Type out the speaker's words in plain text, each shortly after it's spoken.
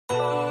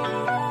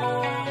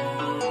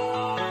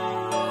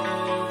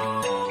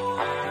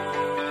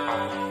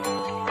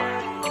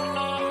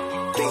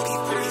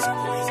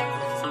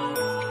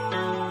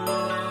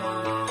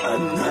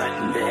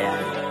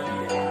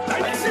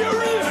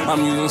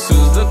I'm using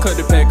scissors to cut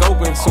the pack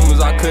open. Soon as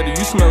I cut it,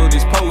 you smell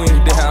this potent.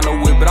 They have no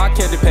whip, but I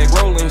kept the pack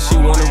rolling.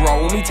 She wanna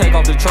roll with me, take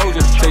off the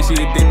Trojan. Say she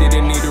addicted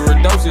and need her a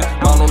dosage.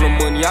 Mind on the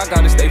money, I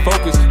gotta stay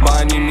focused.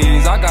 By any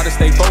means, I gotta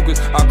stay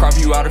focused. I'll crop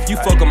you out if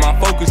you fuck up my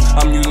focus.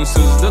 I'm using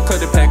scissors to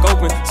cut the pack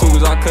open. Soon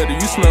as I cut it,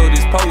 you smell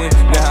this potent.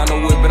 They have no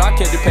whip, but I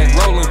kept the pack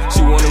rolling.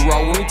 She wanna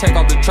roll with me, take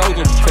off the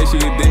Trojan. Say she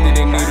addicted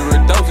and need her a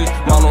dosage.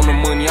 Mind on the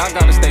money, I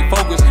gotta stay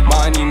focused.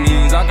 By any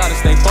means, I gotta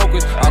stay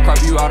focused. I'll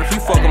crop you out if you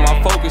fuck up my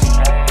focus.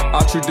 I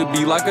treat the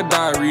beat like a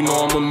diary, know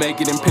I'ma make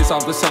it and piss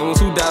off the same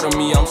ones who doubt on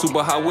me. I'm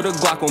super high with a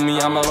Glock on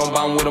me, I'm out on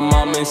bottom with a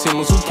mama and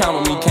Simmons who count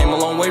on me. Came a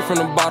long way from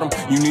the bottom,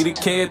 you need a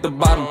K at the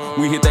bottom.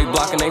 We hit they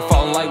block and they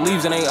falling like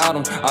leaves and they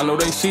autumn. I know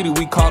they shitty,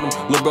 we caught them.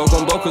 Lil' bro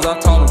gon' blow cause I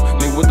taught him.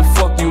 Nigga, what the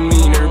fuck you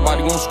mean?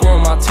 Everybody gon' score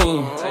on my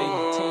team.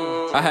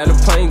 I had a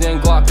plain and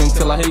Glock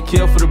until I hit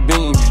kill for the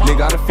beam. Nigga,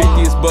 got a 50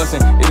 is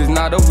bustin', it is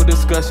not over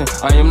discussion.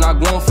 I am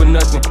not going for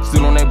nothing.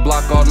 Stood on that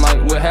block all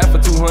night with half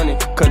a 200.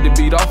 Cut the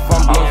beat off,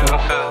 I'm bluffing.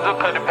 I'm using scissors to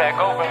cut the pack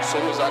open.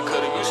 Soon as I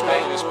cut it, you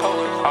smell this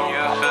potent. I'm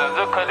using scissors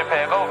to cut the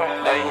pack open.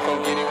 Now you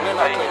gon' get it when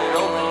I cut it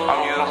open.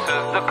 I'm using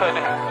scissors to cut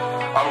it.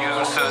 I'm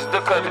using scissors to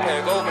cut the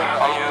pack open.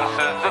 I'm using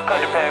scissors to cut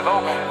the pack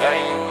open.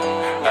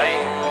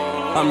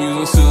 I'm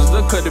using scissors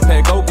to cut the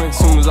pack open.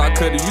 Soon as I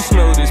cut it, you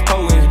smell this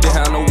potent. They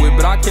have no whip,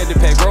 but I kept the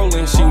pack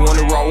rolling. She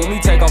wanna roll with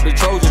me, take off the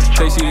Trojan.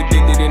 Say she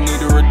addicted and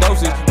need her a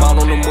dosage. Mind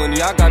on the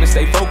money, I gotta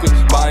stay focused.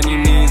 By any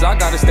means, I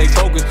gotta stay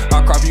focused.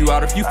 I'll crop you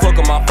out if you fuck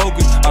up my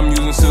focus. I'm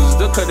using scissors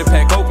to cut the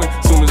pack open.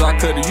 Soon as I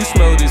cut it, you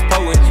smell this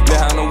potent.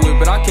 They have no whip,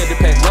 but I kept the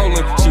pack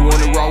rolling. She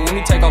wanna roll with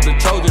me, take off the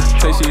Trojan.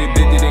 Say she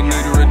addicted and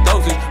need her a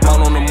dosage.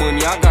 Mind on the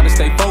money, I gotta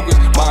stay focused.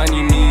 By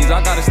any means,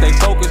 I gotta stay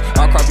focused.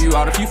 I'll crop you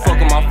out if you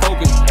fuck up my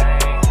focus.